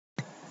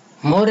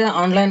Maurya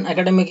online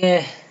ಅಕಾಡೆಮಿಗೆ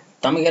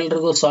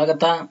ತಮಗೆಲ್ಲರಿಗೂ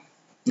ಸ್ವಾಗತ.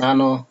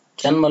 ನಾನು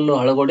ಚನ್ನಮಲ್ಲು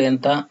ಹಳಗೋಡಿ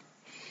ಅಂತ.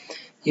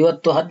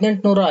 ಇವತ್ತು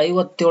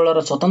 1857ರ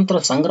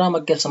ಸ್ವತಂತ್ರ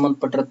ಸಂಗ್ರಾಮಕ್ಕೆ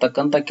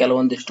ಸಂಬಂಧಪಟ್ಟಿರತಕ್ಕಂಥ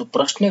ಕೆಲವೊಂದಿಷ್ಟು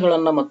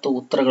ಪ್ರಶ್ನೆಗಳನ್ನು ಮತ್ತು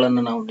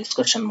ಉತ್ತರಗಳನ್ನು ನಾವು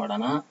ಡಿಸ್ಕಷನ್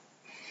ಮಾಡೋಣ.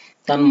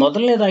 ನಾನು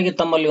ಮೊದಲನೇದಾಗಿ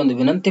ತಮ್ಮಲ್ಲಿ ಒಂದು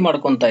ವಿನಂತಿ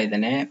ಮಾಡ್ಕೊತಾ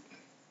ಇದ್ದೇನೆ.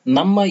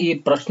 ನಮ್ಮ ಈ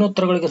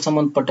ಪ್ರಶ್ನೋತ್ತರಗಳಿಗೆ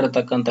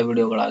ಸಂಬಂಧಪಟ್ಟಿರತಕ್ಕಂಥ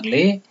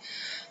ವಿಡಿಯೋಗಳಾಗಲಿ,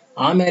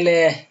 ಆಮೇಲೆ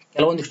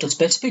ಕೆಲವೊಂದಿಷ್ಟು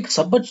ಸ್ಪೆಸಿಫಿಕ್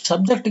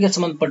ಸಬ್ಜೆಕ್ಟ್ಗೆ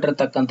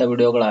ಸಂಬಂಧಪಟ್ಟಿರತಕ್ಕಂಥ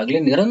ವಿಡಿಯೋಗಳಾಗಲಿ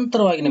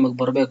ನಿರಂತರವಾಗಿ ನಿಮಗೆ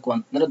ಬರಬೇಕು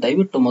ಅಂತಂದ್ರೆ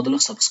ದಯವಿಟ್ಟು ಮೊದಲು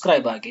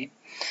ಸಬ್ಸ್ಕ್ರೈಬ್ ಆಗಿ.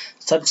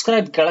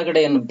 ಸಬ್ಸ್ಕ್ರೈಬ್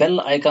ಕೆಳಗಡೆ ಏನು ಬೆಲ್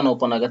ಐಕಾನ್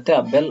ಓಪನ್ ಆಗುತ್ತೆ,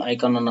 ಆ ಬೆಲ್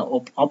ಐಕಾನ್ ಅನ್ನು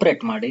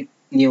ಆಪರೇಟ್ ಮಾಡಿ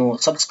ನೀವು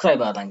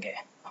ಸಬ್ಸ್ಕ್ರೈಬ್ ಆದಂಗೆ.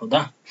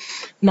 ಹೌದಾ?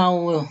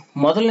 ನಾವು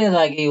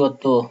ಮೊದಲನೇದಾಗಿ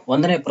ಇವತ್ತು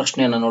ಒಂದನೇ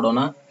ಪ್ರಶ್ನೆಯನ್ನು ನೋಡೋಣ.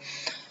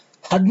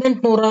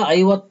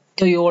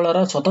 1857ರ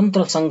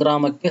ಸ್ವತಂತ್ರ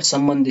ಸಂಗ್ರಾಮಕ್ಕೆ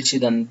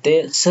ಸಂಬಂಧಿಸಿದಂತೆ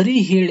ಸರಿ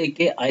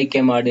ಹೇಳಿಕೆ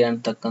ಆಯ್ಕೆ ಮಾಡಿ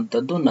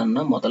ಅಂತಕ್ಕಂಥದ್ದು ನನ್ನ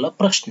ಮೊದಲ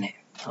ಪ್ರಶ್ನೆ.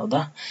 ಹೌದಾ?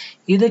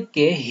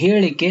 ಇದಕ್ಕೆ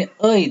ಹೇಳಿಕೆ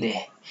ಅ ಇದೆ.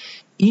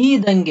 ಈ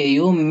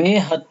ದಂಗೆಯು ಮೇ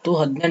 10,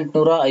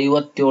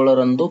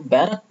 1857ರಂದು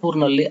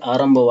ಬ್ಯಾರಕ್ಪುರ್ನಲ್ಲಿ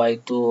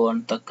ಆರಂಭವಾಯಿತು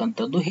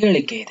ಅಂತಕ್ಕಂಥದ್ದು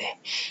ಹೇಳಿಕೆ ಇದೆ.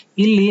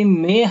 ಇಲ್ಲಿ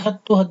ಮೇ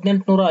 10,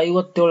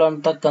 1857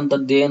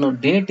 ಅಂತಕ್ಕಂಥದ್ದು ಏನು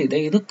ಡೇಟ್ ಇದೆ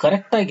ಇದು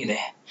ಕರೆಕ್ಟ್ ಆಗಿದೆ.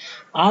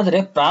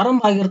 ಆದ್ರೆ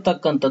ಪ್ರಾರಂಭ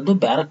ಆಗಿರ್ತಕ್ಕಂಥದ್ದು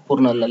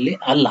ಬ್ಯಾರಕ್ಪುರ್ನಲ್ಲಿ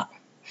ಅಲ್ಲ.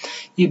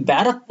 ಈ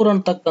ಬ್ಯಾರಕ್ಪುರ್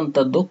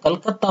ಅಂತಕ್ಕಂಥದ್ದು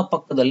ಕಲ್ಕತ್ತಾ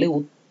ಪಕ್ಕದಲ್ಲಿ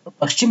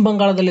ಪಶ್ಚಿಮ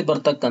ಬಂಗಾಳದಲ್ಲಿ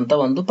ಬರ್ತಕ್ಕಂಥ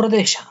ಒಂದು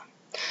ಪ್ರದೇಶ.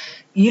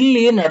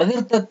 ಇಲ್ಲಿ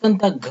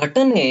ನಡೆದಿರ್ತಕ್ಕಂಥ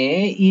ಘಟನೆ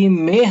ಈ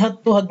ಮೇ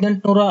 10,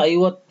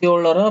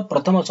 1857ರ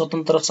ಪ್ರಥಮ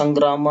ಸ್ವತಂತ್ರ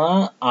ಸಂಗ್ರಾಮ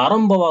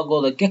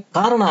ಆರಂಭವಾಗೋದಕ್ಕೆ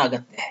ಕಾರಣ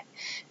ಆಗತ್ತೆ.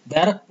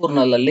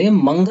 ಬ್ಯಾರಕ್ಪುರ್ನಲ್ಲಿ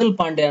ಮಂಗಲ್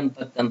ಪಾಂಡೆ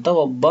ಅಂತಕ್ಕಂಥ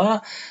ಒಬ್ಬ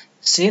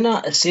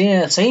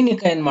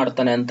ಸೈನಿಕ ಏನ್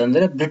ಮಾಡ್ತಾನೆ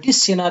ಅಂತಂದ್ರೆ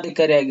ಬ್ರಿಟಿಷ್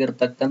ಸೇನಾಧಿಕಾರಿ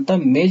ಆಗಿರ್ತಕ್ಕಂಥ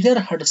ಮೇಜರ್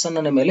ಹಡ್ಸನ್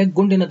ಮೇಲೆ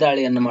ಗುಂಡಿನ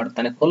ದಾಳಿಯನ್ನು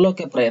ಮಾಡ್ತಾನೆ,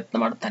 ಕೊಲ್ಲೋಕೆ ಪ್ರಯತ್ನ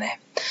ಮಾಡ್ತಾನೆ.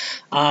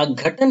 ಆ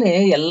ಘಟನೆ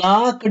ಎಲ್ಲಾ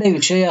ಕಡೆ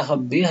ವಿಷಯ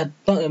ಹಬ್ಬಿ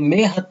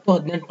ಮೇ 10,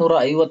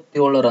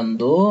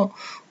 1857ರಂದು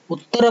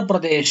ಉತ್ತರ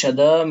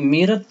ಪ್ರದೇಶದ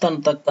ಮೀರತ್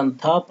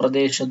ಅಂತಕ್ಕಂಥ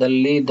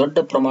ಪ್ರದೇಶದಲ್ಲಿ ದೊಡ್ಡ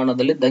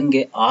ಪ್ರಮಾಣದಲ್ಲಿ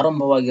ದಂಗೆ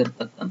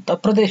ಆರಂಭವಾಗಿರ್ತಕ್ಕಂಥ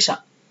ಪ್ರದೇಶ.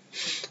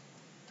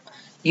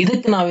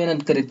 ಇದಕ್ಕೆ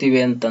ನಾವೇನಂತ ಕರಿತೀವಿ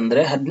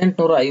ಅಂತಂದ್ರೆ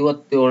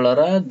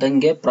 1857ರ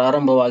ದಂಗೆ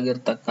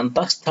ಪ್ರಾರಂಭವಾಗಿರ್ತಕ್ಕಂಥ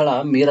ಸ್ಥಳ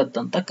ಮೀರತ್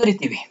ಅಂತ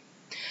ಕರಿತೀವಿ.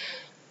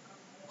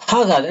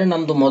 ಹಾಗಾದ್ರೆ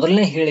ನಮ್ದು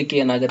ಮೊದಲನೇ ಹೇಳಿಕೆ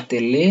ಏನಾಗತ್ತೆ,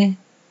 ಇಲ್ಲಿ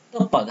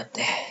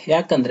ತಪ್ಪಾಗತ್ತೆ.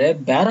 ಯಾಕಂದ್ರೆ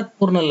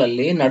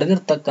ಬ್ಯಾರಕ್ಪುರ್ನಲ್ಲಿ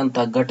ನಡೆದಿರ್ತಕ್ಕಂಥ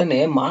ಘಟನೆ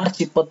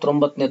ಮಾರ್ಚ್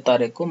 29ನೇ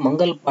ತಾರೀಕು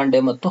ಮಂಗಲ್ ಪಾಂಡೆ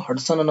ಮತ್ತು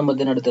ಹಡ್ಸನ್ನ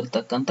ಮಧ್ಯೆ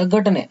ನಡೆದಿರ್ತಕ್ಕಂಥ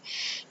ಘಟನೆ.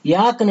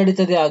 ಯಾಕೆ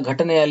ನಡೀತದೆ ಆ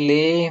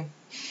ಘಟನೆಯಲ್ಲಿ?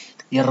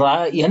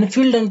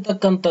 ಎನ್ಫೀಲ್ಡ್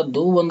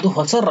ಅಂತಕ್ಕಂಥದ್ದು ಒಂದು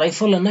ಹೊಸ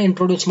ರೈಫಲ್ ಅನ್ನ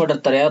ಇಂಟ್ರೊಡ್ಯೂಸ್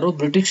ಮಾಡಿರ್ತಾರೆ, ಯಾರು?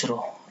 ಬ್ರಿಟಿಷರು.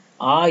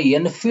 ಆ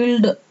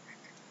ಎನ್ಫೀಲ್ಡ್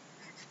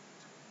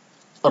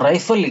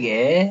ರೈಫಲ್ಗೆ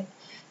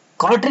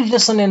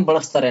ಕಾರ್ಟ್ರಿಡ್ಜಸ್ ಅನ್ನ ಏನ್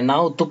ಬಳಸ್ತಾರೆ,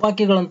 ನಾವು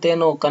ತುಪಾಕಿಗಳಂತ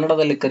ಏನು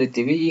ಕನ್ನಡದಲ್ಲಿ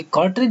ಕರಿತೀವಿ, ಈ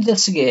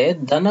ಕಾರ್ಟ್ರಿಡ್ಜಸ್ಗೆ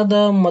ದನದ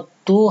ಮತ್ತು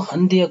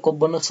ಹಂದಿಯ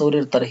ಕೊಬ್ಬನ್ನು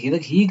ಸೌರಿರ್ತಾರೆ.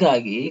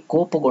 ಹೀಗಾಗಿ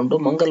ಕೋಪಗೊಂಡು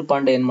ಮಂಗಲ್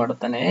ಪಾಂಡೆ ಏನ್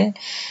ಮಾಡ್ತಾನೆ,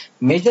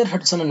 ಮೇಜರ್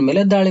ಹಡ್ಸನ್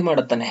ಮೇಲೆ ದಾಳಿ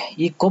ಮಾಡುತ್ತಾನೆ.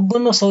 ಈ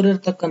ಕೊಬ್ಬನ್ನು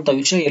ಸೌರಿರ್ತಕ್ಕಂಥ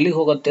ವಿಷಯ ಎಲ್ಲಿಗೆ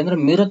ಹೋಗುತ್ತೆ ಅಂದ್ರೆ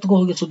ಮೀರತ್ಗೂ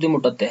ಹೋಗಿ ಸುದ್ದಿ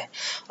ಮುಟ್ಟುತ್ತೆ.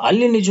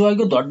 ಅಲ್ಲಿ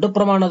ನಿಜವಾಗಿಯೂ ದೊಡ್ಡ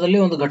ಪ್ರಮಾಣದಲ್ಲಿ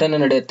ಒಂದು ಘಟನೆ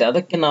ನಡೆಯುತ್ತೆ.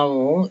 ಅದಕ್ಕೆ ನಾವು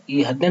ಈ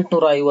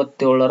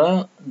 1857ರ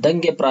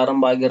ದಂಗೆ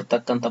ಪ್ರಾರಂಭ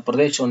ಆಗಿರ್ತಕ್ಕಂಥ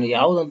ಪ್ರದೇಶವನ್ನು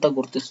ಯಾವುದಂತ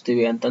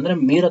ಗುರುತಿಸ್ತೀವಿ ಅಂತಂದ್ರೆ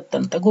ಮೀರತ್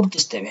ಅಂತ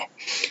ಗುರುತಿಸ್ತೇವೆ.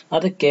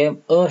 ಅದಕ್ಕೆ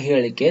ಅ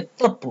ಹೇಳಿಕೆ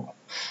ತಪ್ಪು.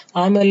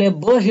 ಆಮೇಲೆ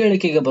ಬ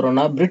ಹೇಳಿಕೆಗೆ ಬರೋಣ.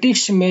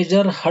 ಬ್ರಿಟಿಷ್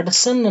ಮೇಜರ್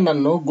ಹಡ್ಸನ್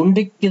ನನ್ನು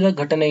ಗುಂಡಿಕ್ಕಿದ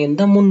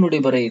ಘಟನೆಯಿಂದ ಮುನ್ನುಡಿ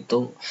ಬರೆಯಿತು.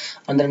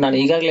 ಅಂದ್ರೆ ನಾನು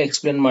ಈಗಾಗಲೇ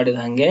ಎಕ್ಸ್ಪ್ಲೇನ್ ಮಾಡಿದ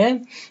ಹಾಗೆ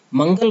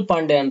ಮಂಗಲ್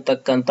ಪಾಂಡೆ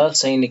ಅಂತಕ್ಕಂಥ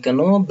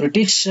ಸೈನಿಕನು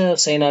ಬ್ರಿಟಿಷ್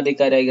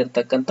ಸೇನಾಧಿಕಾರಿ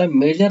ಆಗಿರ್ತಕ್ಕಂಥ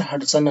ಮೇಜರ್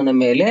ಹಡ್ಸನ್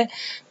ಮೇಲೆ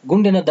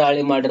ಗುಂಡಿನ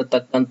ದಾಳಿ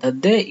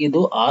ಮಾಡಿರ್ತಕ್ಕಂಥದ್ದೇ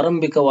ಇದು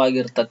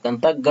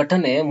ಆರಂಭಿಕವಾಗಿರ್ತಕ್ಕಂಥ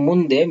ಘಟನೆ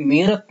ಮುಂದೆ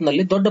ಮೀರತ್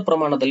ನಲ್ಲಿ ದೊಡ್ಡ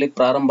ಪ್ರಮಾಣದಲ್ಲಿ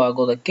ಪ್ರಾರಂಭ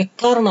ಆಗೋದಕ್ಕೆ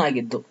ಕಾರಣ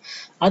ಆಗಿದ್ದು.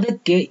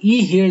 ಅದಕ್ಕೆ ಈ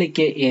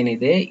ಹೇಳಿಕೆ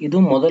ಏನಿದೆ ಇದು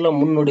ಮೊದಲ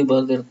ಮುನ್ನುಡಿ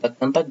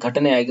ಬರೆದಿರ್ತಕ್ಕಂಥ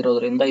ಘಟನೆ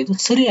ಆಗಿರೋದ್ರಿಂದ ಇದು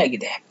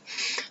ಸರಿಯಾಗಿದೆ.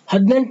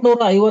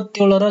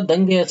 1857ರ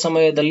ದಂಗೆಯ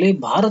ಸಮಯದಲ್ಲಿ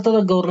ಭಾರತದ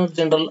ಗವರ್ನರ್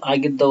ಜನರಲ್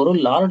ಆಗಿದ್ದವರು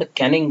ಲಾರ್ಡ್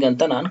ಕ್ಯಾನಿಂಗ್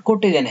ಅಂತ ನಾನು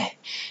ಕೊಟ್ಟಿದ್ದೇನೆ.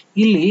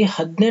 ಇಲ್ಲಿ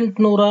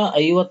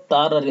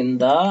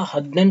 1856ರಿಂದ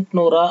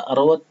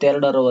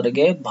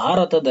 1862ರವರೆಗೆ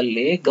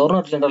ಭಾರತದಲ್ಲಿ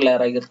ಗವರ್ನರ್ ಜನರಲ್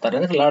ಯಾರಾಗಿರ್ತಾರೆ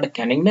ಅಂದ್ರೆ ಲಾರ್ಡ್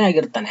ಕ್ಯಾನಿಂಗ್ನೇ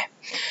ಆಗಿರ್ತಾನೆ.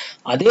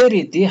 ಅದೇ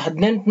ರೀತಿ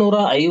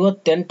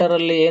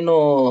 1858ರಲ್ಲಿ ಏನು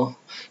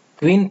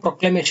ಕ್ವೀನ್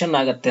ಪ್ರೊಕ್ಲಮೇಷನ್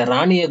ಆಗತ್ತೆ,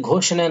 ರಾಣಿಯ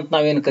ಘೋಷಣೆ ಅಂತ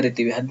ನಾವೇನು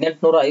ಕರಿತೀವಿ.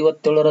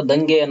 1857ರ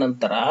ದಂಗೆಯ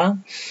ನಂತರ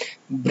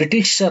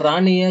ಬ್ರಿಟಿಷ್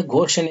ರಾಣಿಯ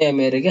ಘೋಷಣೆಯ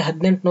ಮೇರೆಗೆ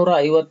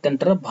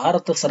 1858ರ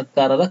ಭಾರತ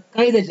ಸರ್ಕಾರದ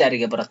ಕಾಯ್ದೆ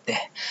ಜಾರಿಗೆ ಬರುತ್ತೆ.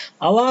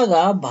 ಅವಾಗ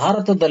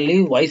ಭಾರತದಲ್ಲಿ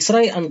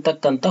ವೈಸ್ರಾಯ್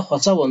ಅಂತಕ್ಕಂಥ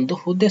ಹೊಸ ಒಂದು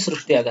ಹುದ್ದೆ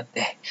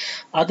ಸೃಷ್ಟಿಯಾಗತ್ತೆ.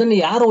 ಅದನ್ನು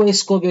ಯಾರು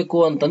ವಹಿಸ್ಕೋಬೇಕು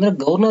ಅಂತಂದ್ರೆ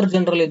ಗವರ್ನರ್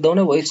ಜನರಲ್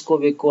ಇದ್ದವನೇ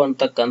ವಹಿಸ್ಕೋಬೇಕು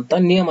ಅಂತಕ್ಕಂಥ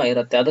ನಿಯಮ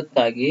ಇರುತ್ತೆ.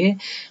 ಅದಕ್ಕಾಗಿ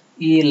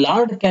ಈ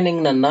ಲಾರ್ಡ್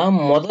ಕ್ಯಾನಿಂಗ್ ನನ್ನ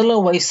ಮೊದಲ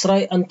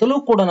ವೈಸ್ರಾಯ್ ಅಂತಲೂ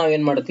ಕೂಡ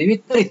ನಾವೇನ್ ಮಾಡ್ತೀವಿ,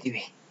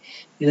 ಕರಿತೀವಿ.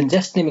 ಇದನ್ನ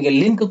ಜಸ್ಟ್ ನಿಮಗೆ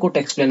ಲಿಂಕ್ ಕೊಟ್ಟು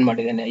ಎಕ್ಸ್ಪ್ಲೇನ್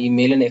ಮಾಡಿದ್ದೇನೆ ಈ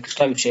ಮೇಲಿನ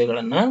ಎಕ್ಸ್ಟ್ರಾ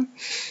ವಿಷಯಗಳನ್ನ.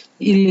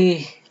 ಇಲ್ಲಿ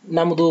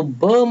ನಮ್ದು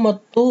ಬ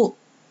ಮತ್ತು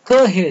ಕ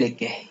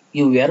ಹೇಳಿಕೆ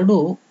ಇವೆರಡು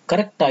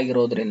ಕರೆಕ್ಟ್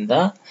ಆಗಿರೋದ್ರಿಂದ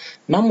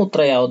ನಮ್ಮ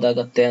ಉತ್ತರ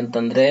ಯಾವ್ದಾಗತ್ತೆ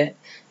ಅಂತಂದ್ರೆ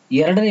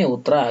ಎರಡನೇ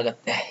ಉತ್ತರ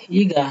ಆಗತ್ತೆ.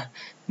 ಈಗ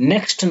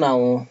ನೆಕ್ಸ್ಟ್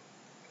ನಾವು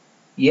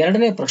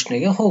ಎರಡನೇ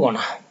ಪ್ರಶ್ನೆಗೆ ಹೋಗೋಣ.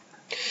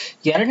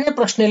 ಎರಡನೇ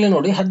ಪ್ರಶ್ನೆಯಲ್ಲಿ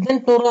ನೋಡಿ,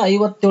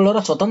 1857ರ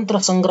ಸ್ವತಂತ್ರ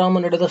ಸಂಗ್ರಾಮ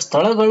ನಡೆದ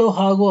ಸ್ಥಳಗಳು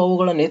ಹಾಗೂ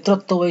ಅವುಗಳ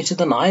ನೇತೃತ್ವ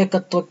ವಹಿಸಿದ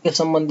ನಾಯಕತ್ವಕ್ಕೆ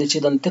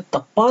ಸಂಬಂಧಿಸಿದಂತೆ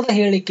ತಪ್ಪಾದ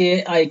ಹೇಳಿಕೆ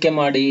ಆಯ್ಕೆ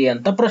ಮಾಡಿ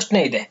ಅಂತ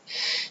ಪ್ರಶ್ನೆ ಇದೆ.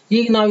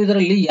 ಈಗ ನಾವು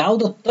ಇದರಲ್ಲಿ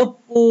ಯಾವ್ದು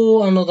ತಪ್ಪು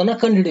ಅನ್ನೋದನ್ನ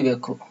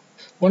ಕಂಡುಹಿಡಿಬೇಕು.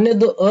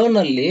 ಒಂದೇದು ಅ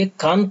ನಲ್ಲಿ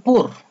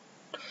ಕಾನ್ಪುರ್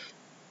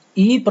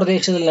ಈ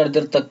ಪ್ರದೇಶದಲ್ಲಿ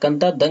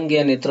ನಡೆದಿರ್ತಕ್ಕಂಥ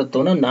ದಂಗೆಯ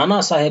ನೇತೃತ್ವವನ್ನು ನಾನಾ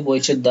ಸಾಹೇಬ್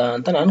ವಹಿಸಿದ್ದ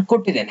ಅಂತ ನಾನು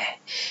ಕೊಟ್ಟಿದ್ದೇನೆ.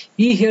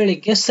 ಈ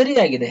ಹೇಳಿಕೆ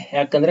ಸರಿಯಾಗಿದೆ.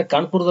 ಯಾಕಂದ್ರೆ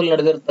ಕಾನ್ಪುರದಲ್ಲಿ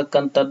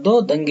ನಡೆದಿರ್ತಕ್ಕಂಥದ್ದು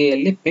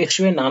ದಂಗೆಯಲ್ಲಿ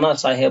ಪೇಶ್ವೆ ನಾನಾ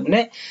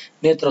ಸಾಹೇಬ್ನೇ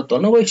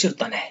ನೇತೃತ್ವವನ್ನು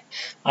ವಹಿಸಿರ್ತಾನೆ.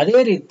 ಅದೇ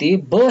ರೀತಿ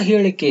ಬ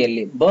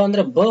ಹೇಳಿಕೆಯಲ್ಲಿ, ಬ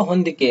ಅಂದ್ರೆ ಬ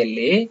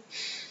ಹೊಂದಿಕೆಯಲ್ಲಿ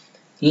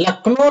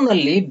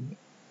ಲಕ್ನೋನಲ್ಲಿ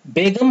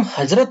ಬೇಗಂ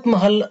ಹಜರತ್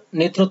ಮಹಲ್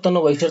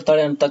ನೇತೃತ್ವವನ್ನು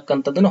ವಹಿಸಿರ್ತಾಳೆ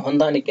ಅಂತಕ್ಕಂಥದ್ದನ್ನು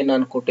ಹೊಂದಾಣಿಕೆ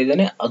ನಾನು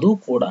ಕೊಟ್ಟಿದ್ದೇನೆ. ಅದು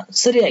ಕೂಡ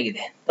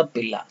ಸರಿಯಾಗಿದೆ,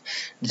 ತಪ್ಪಿಲ್ಲ.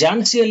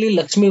 ಝಾನ್ಸಿಯಲ್ಲಿ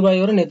ಲಕ್ಷ್ಮೀಬಾಯಿ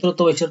ಅವರ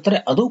ನೇತೃತ್ವ ವಹಿಸಿರ್ತಾರೆ,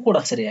 ಅದು ಕೂಡ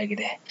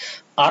ಸರಿಯಾಗಿದೆ.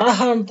 ಅರಹ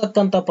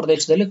ಅಂತಕ್ಕಂಥ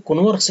ಪ್ರದೇಶದಲ್ಲಿ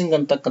ಕುನ್ವರ್ ಸಿಂಗ್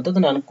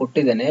ಅಂತಕ್ಕಂಥದ್ದು ನಾನು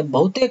ಕೊಟ್ಟಿದ್ದೇನೆ.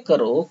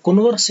 ಬಹುತೇಕರು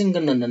ಕುನ್ವರ್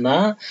ಸಿಂಗ್ನನ್ನ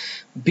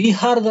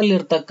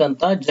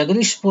ಬಿಹಾರದಲ್ಲಿರ್ತಕ್ಕಂಥ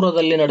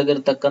ಜಗದೀಶ್ಪುರದಲ್ಲಿ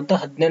ನಡೆದಿರ್ತಕ್ಕಂಥ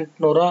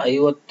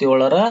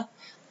 1857ರ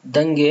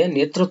ದಂಗೆಯ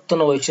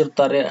ನೇತೃತ್ವವನ್ನು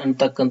ವಹಿಸಿರ್ತಾರೆ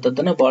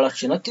ಅಂತಕ್ಕಂಥದ್ದನ್ನ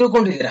ಬಹಳಷ್ಟು ಜನ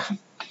ತಿಳ್ಕೊಂಡಿದ್ದೀರಾ.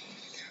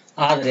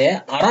 ಆದ್ರೆ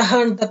ಅರಹ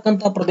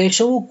ಅಂತಕ್ಕಂಥ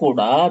ಪ್ರದೇಶವೂ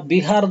ಕೂಡ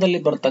ಬಿಹಾರದಲ್ಲಿ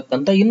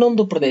ಬರ್ತಕ್ಕಂಥ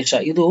ಇನ್ನೊಂದು ಪ್ರದೇಶ.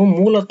 ಇದು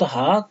ಮೂಲತಃ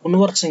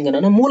ಕುನ್ವರ್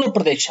ಸಿಂಗನ ಮೂಲ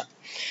ಪ್ರದೇಶ.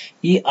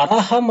 ಈ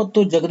ಅರಹ ಮತ್ತು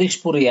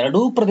ಜಗದೀಶ್ಪುರ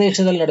ಎರಡೂ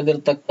ಪ್ರದೇಶದಲ್ಲಿ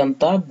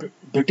ನಡೆದಿರ್ತಕ್ಕಂಥ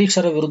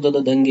ಬ್ರಿಟಿಷರ ವಿರುದ್ಧದ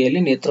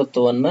ದಂಗೆಯಲ್ಲಿ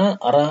ನೇತೃತ್ವವನ್ನ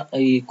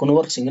ಈ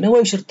ಕುನ್ವರ್ ಸಿಂಗನೇ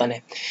ವಹಿಸಿರ್ತಾನೆ.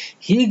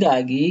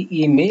 ಹೀಗಾಗಿ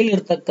ಈ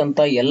ಮೇಲಿರ್ತಕ್ಕಂಥ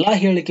ಎಲ್ಲಾ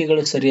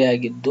ಹೇಳಿಕೆಗಳು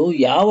ಸರಿಯಾಗಿದ್ದು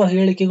ಯಾವ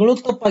ಹೇಳಿಕೆಗಳು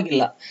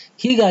ತಪ್ಪಾಗಿಲ್ಲ.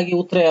 ಹೀಗಾಗಿ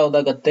ಉತ್ತರ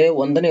ಯಾವ್ದಾಗತ್ತೆ?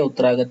 ಒಂದನೇ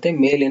ಉತ್ತರ ಆಗತ್ತೆ,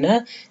 ಮೇಲಿನ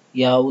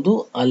ಯಾವುದು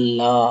ಅಲ್ಲ.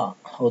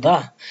 ಹೌದಾ?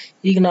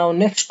 ಈಗ ನಾವು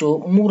ನೆಕ್ಸ್ಟ್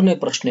ಮೂರನೇ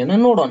ಪ್ರಶ್ನೆಯನ್ನ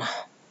ನೋಡೋಣ.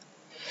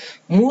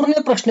 ಮೂರನೇ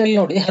ಪ್ರಶ್ನೆಯಲ್ಲಿ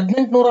ನೋಡಿ,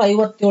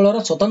 1857ರ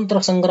ಸ್ವತಂತ್ರ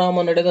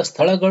ಸಂಗ್ರಾಮ ನಡೆದ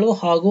ಸ್ಥಳಗಳು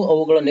ಹಾಗೂ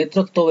ಅವುಗಳ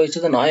ನೇತೃತ್ವ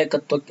ವಹಿಸಿದ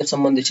ನಾಯಕತ್ವಕ್ಕೆ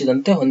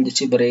ಸಂಬಂಧಿಸಿದಂತೆ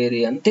ಹೊಂದಿಸಿ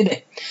ಬರೆಯಿರಿ ಅಂತಿದೆ.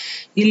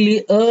 ಇಲ್ಲಿ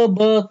ಅ ಬ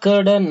ಕ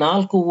ಡ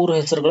 4 ಊರ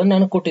ಹೆಸರುಗಳನ್ನು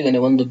ನಾನು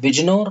ಕೊಟ್ಟಿದ್ದೇನೆ. ಒಂದು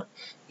ಬಿಜ್ನೋರ್,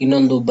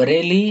 ಇನ್ನೊಂದು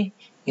ಬರೇಲಿ,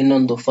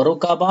 ಇನ್ನೊಂದು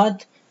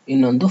ಫರೂಕಾಬಾದ್,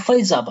 ಇನ್ನೊಂದು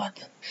ಫೈಜಾಬಾದ್.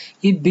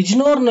 ಈ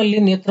ಬಿಜ್ನೋರ್ನಲ್ಲಿ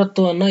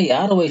ನೇತೃತ್ವವನ್ನ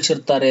ಯಾರು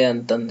ವಹಿಸಿರ್ತಾರೆ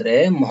ಅಂತಂದ್ರೆ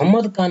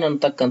ಮೊಹಮ್ಮದ್ ಖಾನ್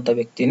ಅಂತಕ್ಕಂಥ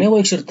ವ್ಯಕ್ತಿನೇ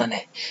ವಹಿಸಿರ್ತಾನೆ.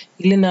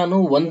 ಇಲ್ಲಿ ನಾನು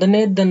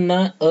ಒಂದನೇದನ್ನ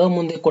ಅ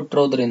ಮುಂದೆ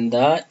ಕೊಟ್ಟಿರೋದ್ರಿಂದ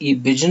ಈ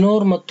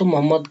ಬಿಜ್ನೋರ್ ಮತ್ತು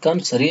ಮೊಹಮ್ಮದ್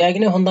ಖಾನ್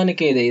ಸರಿಯಾಗಿನೇ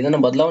ಹೊಂದಾಣಿಕೆ ಇದೆ, ಇದನ್ನ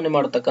ಬದಲಾವಣೆ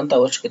ಮಾಡತಕ್ಕಂಥ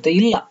ಅವಶ್ಯಕತೆ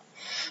ಇಲ್ಲ.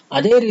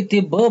 ಅದೇ ರೀತಿ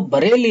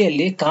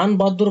ಬರೇಲಿಯಲ್ಲಿ ಖಾನ್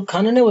ಬಹದ್ದೂರ್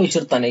ಖಾನನೇ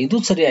ವಹಿಸಿರ್ತಾನೆ, ಇದು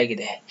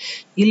ಸರಿಯಾಗಿದೆ.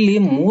 ಇಲ್ಲಿ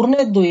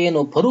ಮೂರನೇದ್ದು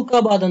ಏನು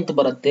ಫರೂಕಾಬಾದ್ ಅಂತ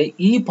ಬರುತ್ತೆ,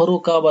 ಈ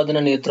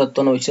ಫರೂಕಾಬಾದ್ನ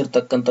ನೇತೃತ್ವವನ್ನು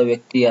ವಹಿಸಿರ್ತಕ್ಕಂಥ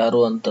ವ್ಯಕ್ತಿ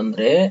ಯಾರು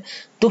ಅಂತಂದ್ರೆ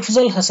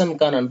ತುಫ್ಜಲ್ ಹಸನ್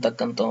ಖಾನ್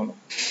ಅಂತಕ್ಕಂಥವನು.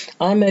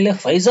 ಆಮೇಲೆ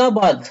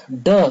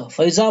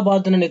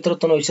ಫೈಜಾಬಾದ್ನ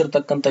ನೇತೃತ್ವವನ್ನು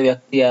ವಹಿಸಿರ್ತಕ್ಕಂಥ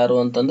ವ್ಯಕ್ತಿ ಯಾರು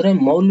ಅಂತಂದ್ರೆ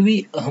ಮೌಲ್ವಿ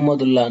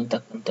ಅಹಮದುಲ್ಲಾ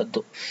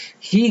ಅಂತಕ್ಕಂಥದ್ದು.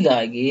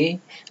 ಹೀಗಾಗಿ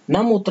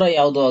ನಮ್ಮ ಉತ್ತರ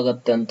ಯಾವುದು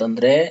ಆಗತ್ತೆ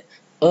ಅಂತಂದ್ರೆ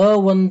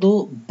ಅ1,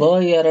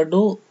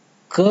 ಬ2,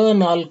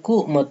 ಕ4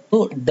 ಮತ್ತು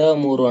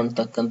ಡ3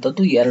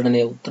 ಅಂತಕ್ಕಂಥದ್ದು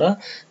ಎರಡನೇ ಉತ್ತರ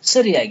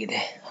ಸರಿಯಾಗಿದೆ.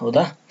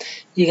 ಹೌದಾ?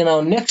 ಈಗ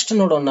ನಾವು ನೆಕ್ಸ್ಟ್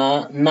ನೋಡೋಣ,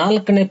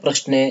 4ನೇ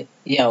ಪ್ರಶ್ನೆ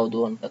ಯಾವುದು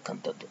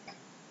ಅಂತಕ್ಕಂಥದ್ದು.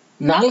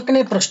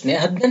 4ನೇ ಪ್ರಶ್ನೆ,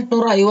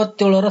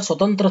 1857ರ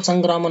ಸ್ವತಂತ್ರ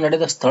ಸಂಗ್ರಾಮ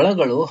ನಡೆದ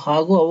ಸ್ಥಳಗಳು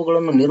ಹಾಗೂ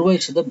ಅವುಗಳನ್ನು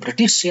ನಿರ್ವಹಿಸಿದ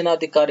ಬ್ರಿಟಿಷ್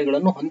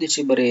ಸೇನಾಧಿಕಾರಿಗಳನ್ನು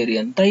ಹೊಂದಿಸಿ ಬರೆಯಿರಿ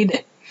ಅಂತ ಇದೆ.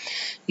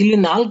 ಇಲ್ಲಿ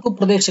 4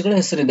 ಪ್ರದೇಶಗಳ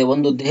ಹೆಸರಿದೆ.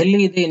 ಒಂದು ದೆಹಲಿ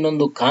ಇದೆ,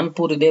 ಇನ್ನೊಂದು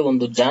ಕಾನ್ಪುರ್ ಇದೆ,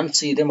 ಒಂದು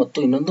ಝಾನ್ಸಿ ಇದೆ ಮತ್ತು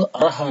ಇನ್ನೊಂದು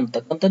ಅರಹ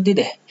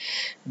ಅಂತಕ್ಕಂಥದ್ದಿದೆ.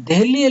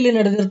 ದೆಹಲಿಯಲ್ಲಿ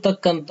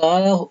ನಡೆದಿರ್ತಕ್ಕಂಥ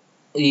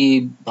ಈ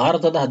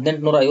ಭಾರತದ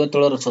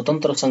 1857ರ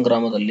ಸ್ವತಂತ್ರ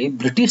ಸಂಗ್ರಾಮದಲ್ಲಿ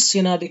ಬ್ರಿಟಿಷ್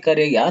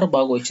ಸೇನಾಧಿಕಾರಿಯಾಗಿ ಯಾರು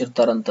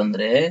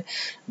ಭಾಗವಹಿಸಿರ್ತಾರಂತಂದ್ರೆ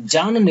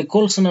ಜಾನ್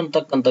ನಿಕೋಲ್ಸನ್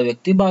ಅಂತಕ್ಕಂಥ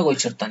ವ್ಯಕ್ತಿ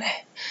ಭಾಗವಹಿಸಿರ್ತಾನೆ.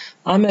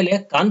 ಆಮೇಲೆ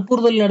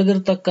ಕಾನ್ಪುರದಲ್ಲಿ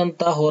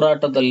ನಡೆದಿರ್ತಕ್ಕಂಥ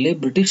ಹೋರಾಟದಲ್ಲಿ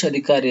ಬ್ರಿಟಿಷ್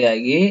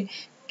ಅಧಿಕಾರಿಯಾಗಿ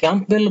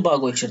ಕ್ಯಾಂಪ್ಬೆಲ್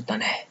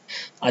ಭಾಗವಹಿಸಿರ್ತಾನೆ.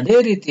 ಅದೇ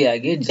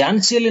ರೀತಿಯಾಗಿ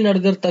ಝಾನ್ಸಿಯಲ್ಲಿ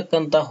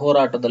ನಡೆದಿರ್ತಕ್ಕಂಥ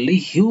ಹೋರಾಟದಲ್ಲಿ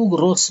ಹ್ಯೂಗ್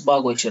ರೋಸ್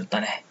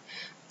ಭಾಗವಹಿಸಿರ್ತಾನೆ.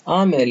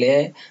 ಆಮೇಲೆ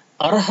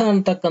ಅರಹ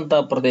ಅಂತಕ್ಕಂಥ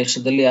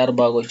ಪ್ರದೇಶದಲ್ಲಿ ಯಾರು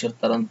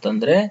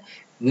ಭಾಗವಹಿಸಿರ್ತಾರಂತಂದ್ರೆ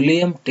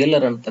ವಿಲಿಯಂ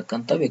ಟೇಲರ್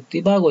ಅಂತಕ್ಕಂಥ ವ್ಯಕ್ತಿ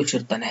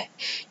ಭಾಗವಹಿಸಿರ್ತಾನೆ.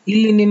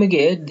 ಇಲ್ಲಿ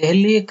ನಿಮಗೆ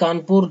ದೆಹಲಿ,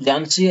 ಕಾನ್ಪುರ್,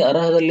 ಝಾನ್ಸಿ,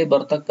 ಅರಹದಲ್ಲಿ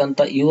ಬರ್ತಕ್ಕಂಥ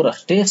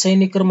ಇವರಷ್ಟೇ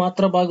ಸೈನಿಕರು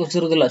ಮಾತ್ರ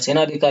ಭಾಗವಹಿಸಿರುವುದಿಲ್ಲ,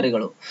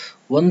 ಸೇನಾಧಿಕಾರಿಗಳು.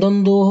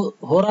 ಒಂದೊಂದು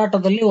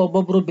ಹೋರಾಟದಲ್ಲಿ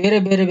ಒಬ್ಬೊಬ್ರು ಬೇರೆ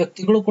ಬೇರೆ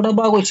ವ್ಯಕ್ತಿಗಳು ಕೂಡ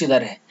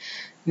ಭಾಗವಹಿಸಿದ್ದಾರೆ.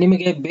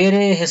 ನಿಮಗೆ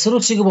ಬೇರೆ ಹೆಸರು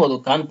ಸಿಗಬಹುದು,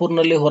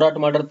 ಕಾನ್ಪುರ್ನಲ್ಲಿ ಹೋರಾಟ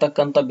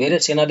ಮಾಡಿರ್ತಕ್ಕಂಥ ಬೇರೆ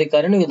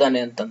ಸೇನಾಧಿಕಾರಿನೂ ಇದ್ದಾನೆ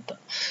ಅಂತಂತ.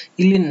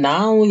 ಇಲ್ಲಿ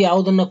ನಾವು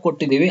ಯಾವುದನ್ನ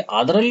ಕೊಟ್ಟಿದ್ದೀವಿ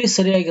ಅದರಲ್ಲಿ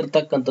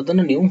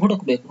ಸರಿಯಾಗಿರ್ತಕ್ಕಂಥದ್ದನ್ನು ನೀವು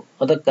ಹುಡುಕ್ಬೇಕು.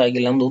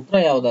 ಅದಕ್ಕಾಗಿ ನಮ್ದು ಉತ್ತರ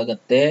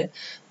ಯಾವ್ದಾಗತ್ತೆ?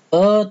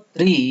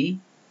 ಅ3,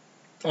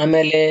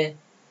 ಆಮೇಲೆ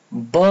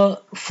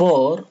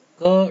ಬ4,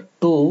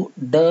 ಕ2,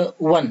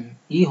 ಡ1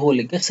 ಈ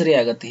ಹೋಲಿಕೆ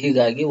ಸರಿಯಾಗತ್ತೆ.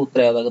 ಹೀಗಾಗಿ ಉತ್ತರ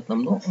ಯಾವ್ದಾಗತ್ತೆ?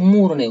 ನಮ್ದು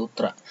 3ನೇ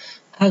ಉತ್ತರ.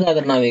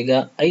 ಹಾಗಾದ್ರೆ ನಾವೀಗ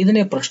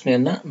 5ನೇ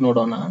ಪ್ರಶ್ನೆಯನ್ನ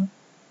ನೋಡೋಣ.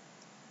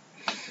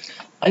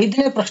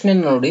 5ನೇ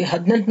ಪ್ರಶ್ನೆಯನ್ನು ನೋಡಿ,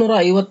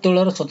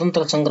 1857ರ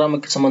ಸ್ವತಂತ್ರ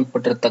ಸಂಗ್ರಾಮಕ್ಕೆ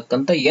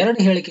ಸಂಬಂಧಪಟ್ಟಿರ್ತಕ್ಕಂಥ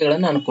 2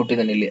 ಹೇಳಿಕೆಗಳನ್ನು ನಾನು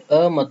ಕೊಟ್ಟಿದ್ದೇನೆ. ಇಲ್ಲಿ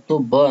ಅ ಮತ್ತು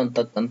ಬ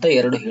ಅಂತಕ್ಕಂಥ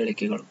 2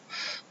 ಹೇಳಿಕೆಗಳು.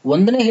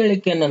 1ನೇ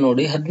ಹೇಳಿಕೆಯನ್ನ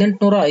ನೋಡಿ,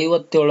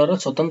 1857ರ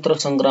ಸ್ವತಂತ್ರ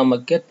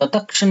ಸಂಗ್ರಾಮಕ್ಕೆ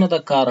ತತ್ಕ್ಷಣದ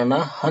ಕಾರಣ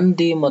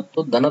ಹಂದಿ ಮತ್ತು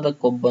ದನದ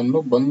ಕೊಬ್ಬನ್ನು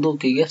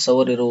ಬಂದೂಕಿಗೆ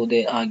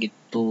ಸವರಿರುವುದೇ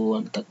ಆಗಿತ್ತು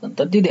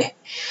ಅಂತಕ್ಕಂಥದ್ದಿದೆ.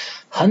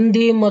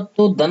 ಹಂದಿ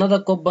ಮತ್ತು ದನದ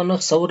ಕೊಬ್ಬನ್ನು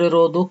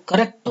ಸವರಿರೋದು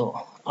ಕರೆಕ್ಟ್,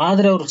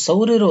 ಆದ್ರೆ ಅವ್ರು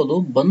ಸವರಿರೋದು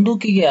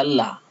ಬಂದೂಕಿಗೆ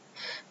ಅಲ್ಲ.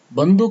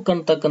 ಬಂದೂಕ್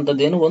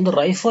ಅಂತಕ್ಕಂಥದ್ದೇನು ಒಂದು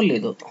ರೈಫಲ್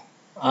ಇದು.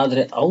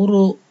 ಆದ್ರೆ ಅವರು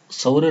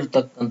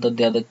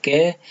ಸವರಿರ್ತಕ್ಕಂಥದ್ದು ಅದಕ್ಕೆ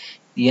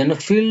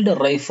ಎನ್ಫೀಲ್ಡ್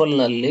ರೈಫಲ್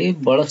ನಲ್ಲಿ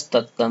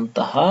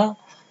ಬಳಸ್ತಕ್ಕಂತಹ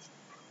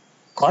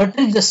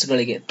ಕಾರ್ಟ್ರಿಜಸ್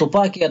ಗಳಿಗೆ,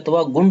 ತುಪಾಕಿ ಅಥವಾ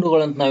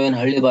ಗುಂಡುಗಳಂತ ನಾವೇನು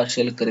ಹಳ್ಳಿ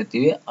ಭಾಷೆಯಲ್ಲಿ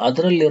ಕರಿತೀವಿ,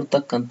 ಅದರಲ್ಲಿ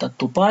ಇರ್ತಕ್ಕಂಥ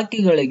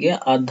ತುಪಾಕಿಗಳಿಗೆ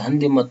ಆ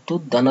ಹಂದಿ ಮತ್ತು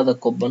ದನದ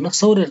ಕೊಬ್ಬನ್ನು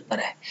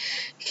ಸವರಿರ್ತಾರೆ.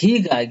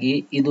 ಹೀಗಾಗಿ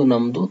ಇದು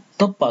ನಮ್ದು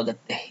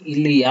ತಪ್ಪಾಗತ್ತೆ.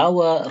 ಇಲ್ಲಿ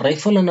ಯಾವ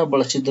ರೈಫಲ್ ಅನ್ನ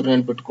ಬಳಸಿದ್ರು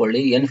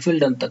ನೆನ್ಪಿಟ್ಕೊಳ್ಳಿ,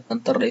 ಎನ್ಫೀಲ್ಡ್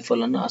ಅಂತಕ್ಕಂಥ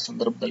ರೈಫಲ್ ಅನ್ನ ಆ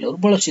ಸಂದರ್ಭದಲ್ಲಿ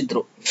ಅವರು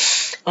ಬಳಸಿದ್ರು.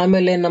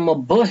 ಆಮೇಲೆ ನಮ್ಮ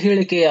ಬ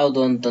ಹೇಳಿಕೆ ಯಾವುದು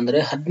ಅಂತಂದ್ರೆ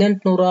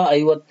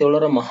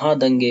 1857ರ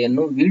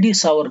ಮಹಾದಂಗೆಯನ್ನು ವಿ.ಡಿ.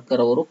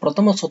 ಸಾವರ್ಕರ್ ಅವರು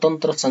ಪ್ರಥಮ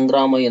ಸ್ವತಂತ್ರ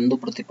ಸಂಗ್ರಾಮ ಎಂದು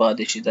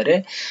ಪ್ರತಿಪಾದಿಸಿದರೆ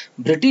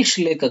ಬ್ರಿಟಿಷ್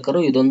ಲೇಖಕರು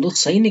ಇದೊಂದು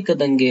ಸೈನಿಕ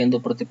ದಂಗೆ ಎಂದು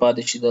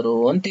ಪ್ರತಿಪಾದಿಸಿದರು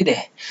ಅಂತಿದೆ.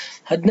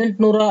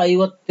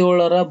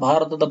 1857ರ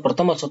ಭಾರತದ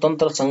ಪ್ರಥಮ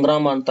ಸ್ವತಂತ್ರ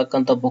ಸಂಗ್ರಾಮ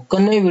ಅಂತಕ್ಕಂಥ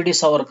ಬುಕ್ಕನ್ನೇ ವಿ.ಡಿ.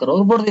 ಸಾವರ್ಕರ್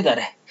ಅವರು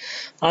ಬರೆದಿದ್ದಾರೆ.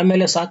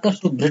 ಆಮೇಲೆ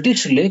ಸಾಕಷ್ಟು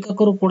ಬ್ರಿಟಿಷ್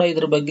ಲೇಖಕರು ಕೂಡ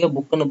ಇದ್ರ ಬಗ್ಗೆ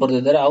ಬುಕ್ ಅನ್ನು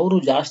ಬರೆದಿದ್ದಾರೆ. ಅವರು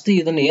ಜಾಸ್ತಿ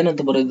ಇದನ್ನ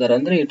ಏನಂತ ಬರೆದಿದ್ದಾರೆ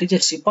ಅಂದ್ರೆ ಇಟ್ ಇಸ್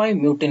ಎ ಸಿಪಾಯಿ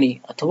ಮ್ಯೂಟಿನಿ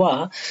ಅಥವಾ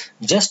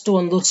ಜಸ್ಟ್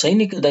ಒಂದು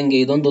ಸೈನಿಕ ದಂಗೆ,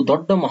 ಇದೊಂದು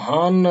ದೊಡ್ಡ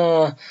ಮಹಾನ್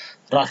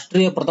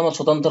ರಾಷ್ಟ್ರೀಯ ಪ್ರಥಮ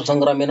ಸ್ವತಂತ್ರ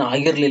ಸಂಗ್ರಾಮ ಏನೋ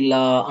ಆಗಿರ್ಲಿಲ್ಲ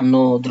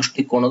ಅನ್ನೋ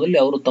ದೃಷ್ಟಿಕೋನದಲ್ಲಿ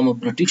ಅವರು ತಮ್ಮ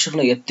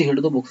ಬ್ರಿಟಿಷರ್ನ ಎತ್ತಿ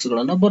ಹಿಡಿದು ಬುಕ್ಸ್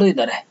ಗಳನ್ನ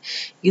ಬರೆದಿದ್ದಾರೆ.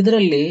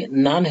 ಇದರಲ್ಲಿ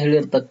ನಾನು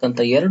ಹೇಳಿರ್ತಕ್ಕಂಥ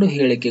 2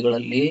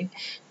 ಹೇಳಿಕೆಗಳಲ್ಲಿ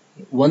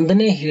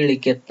ಒಂದನೇ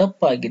ಹೇಳಿಕೆ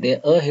ತಪ್ಪಾಗಿದೆ,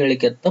 ಅ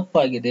ಹೇಳಿಕೆ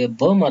ತಪ್ಪಾಗಿದೆ,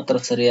 ಬ ಮಾತ್ರ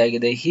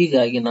ಸರಿಯಾಗಿದೆ.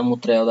 ಹೀಗಾಗಿ ನಮ್ಮ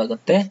ಉತ್ತರ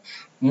ಯಾವ್ದಾಗತ್ತೆ?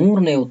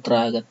 3ನೇ ಉತ್ತರ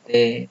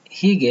ಆಗತ್ತೆ.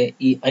 ಹೀಗೆ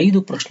ಈ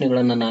 5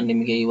 ಪ್ರಶ್ನೆಗಳನ್ನ ನಾನು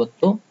ನಿಮಗೆ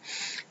ಇವತ್ತು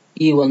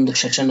ಈ ಒಂದು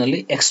ಸೆಷನ್ ಅಲ್ಲಿ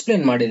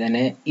ಎಕ್ಸ್ಪ್ಲೇನ್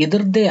ಮಾಡಿದ್ದೇನೆ.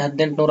 ಇದರದ್ದೇ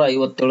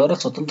 1857ರ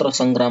ಸ್ವತಂತ್ರ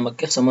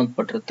ಸಂಗ್ರಾಮಕ್ಕೆ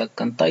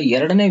ಸಂಬಂಧಪಟ್ಟಿರ್ತಕ್ಕಂಥ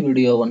 2ನೇ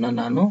ವಿಡಿಯೋವನ್ನ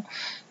ನಾನು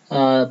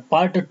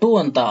ಪಾರ್ಟ್ 2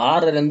 ಅಂತ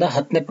 6ರಿಂದ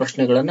 10ನೇ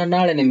ಪ್ರಶ್ನೆಗಳನ್ನ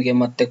ನಾಳೆ ನಿಮಗೆ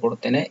ಮತ್ತೆ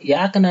ಕೊಡ್ತೇನೆ.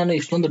 ಯಾಕೆ ನಾನು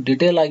ಇಷ್ಟೊಂದು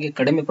ಡಿಟೇಲ್ ಆಗಿ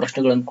ಕಡಿಮೆ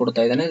ಪ್ರಶ್ನೆಗಳನ್ನು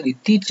ಕೊಡ್ತಾ ಇದ್ದೇನೆ?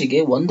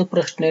 ಇತ್ತೀಚೆಗೆ ಒಂದು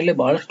ಪ್ರಶ್ನೆಯಲ್ಲಿ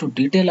ಬಹಳಷ್ಟು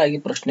ಡಿಟೇಲ್ ಆಗಿ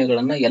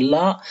ಪ್ರಶ್ನೆಗಳನ್ನ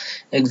ಎಲ್ಲಾ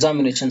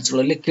ಎಕ್ಸಾಮಿನೇಷನ್ಸ್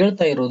ಗಳಲ್ಲಿ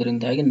ಕೇಳ್ತಾ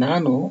ಇರೋದ್ರಿಂದಾಗಿ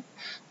ನಾನು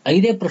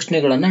 5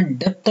 ಪ್ರಶ್ನೆಗಳನ್ನ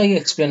ಡೆಪ್ತ್ ಆಗಿ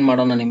ಎಕ್ಸ್ಪ್ಲೇನ್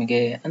ಮಾಡೋಣ ನಿಮಗೆ.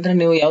 ಅಂದ್ರೆ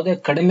ನೀವು ಯಾವುದೇ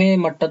ಕಡಿಮೆ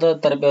ಮಟ್ಟದ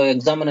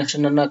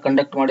ಎಕ್ಸಾಮಿನೇಷನ್ ಅನ್ನ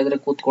ಕಂಡಕ್ಟ್ ಮಾಡಿದ್ರೆ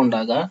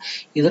ಕೂತ್ಕೊಂಡಾಗ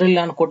ಇದರಲ್ಲಿ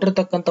ನಾನು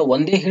ಕೊಟ್ಟಿರ್ತಕ್ಕಂಥ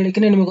ಒಂದೇ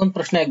ಹೇಳಿಕೆನೆ ನಿಮಗೊಂದು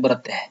ಪ್ರಶ್ನೆ ಆಗಿ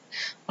ಬರುತ್ತೆ.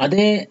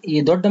 ಅದೇ ಈ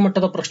ದೊಡ್ಡ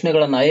ಮಟ್ಟದ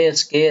ಪ್ರಶ್ನೆಗಳನ್ನ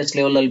IAS KS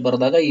ಲೆವೆಲ್ ಅಲ್ಲಿ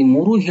ಬರೆದಾಗ ಈ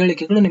 3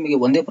 ಹೇಳಿಕೆಗಳು ನಿಮಗೆ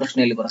ಒಂದೇ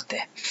ಪ್ರಶ್ನೆಯಲ್ಲಿ ಬರುತ್ತೆ.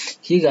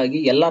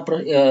 ಹೀಗಾಗಿ ಎಲ್ಲಾ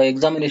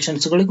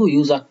ಎಕ್ಸಾಮಿನೇಷನ್ಸ್ ಗಳಿಗೂ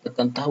ಯೂಸ್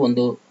ಆಗ್ತಕ್ಕಂತಹ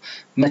ಒಂದು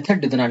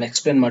ಮೆಥಡ್ ಇದು ನಾನು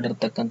ಎಕ್ಸ್ಪ್ಲೇನ್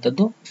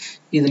ಮಾಡಿರ್ತಕ್ಕಂಥದ್ದು.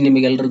 ಇದು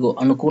ನಿಮಗೆಲ್ರಿಗೂ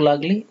ಅನುಕೂಲ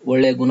ಆಗ್ಲಿ,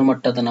 ಒಳ್ಳೆಯ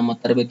ಗುಣಮಟ್ಟದ ನಮ್ಮ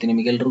ತರಬೇತಿ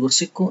ನಿಮಗೆಲ್ರಿಗೂ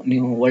ಸಿಕ್ಕು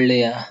ನೀವು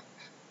ಒಳ್ಳೆಯ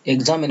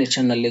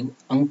ಎಕ್ಸಾಮಿನೇಷನ್ ನಲ್ಲಿ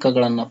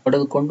ಅಂಕಗಳನ್ನ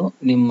ಪಡೆದುಕೊಂಡು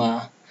ನಿಮ್ಮ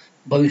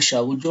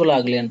ಭವಿಷ್ಯ ಉಜ್ವಲ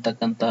ಆಗಲಿ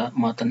ಅಂತಕ್ಕಂಥ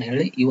ಮಾತನ್ನು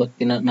ಹೇಳಿ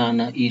ಇವತ್ತಿನ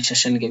ನಾನು ಈ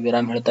ಸೆಷನ್ಗೆ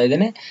ವಿರಾಮ ಹೇಳ್ತಾ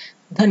ಇದ್ದೇನೆ.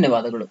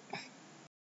 ಧನ್ಯವಾದಗಳು.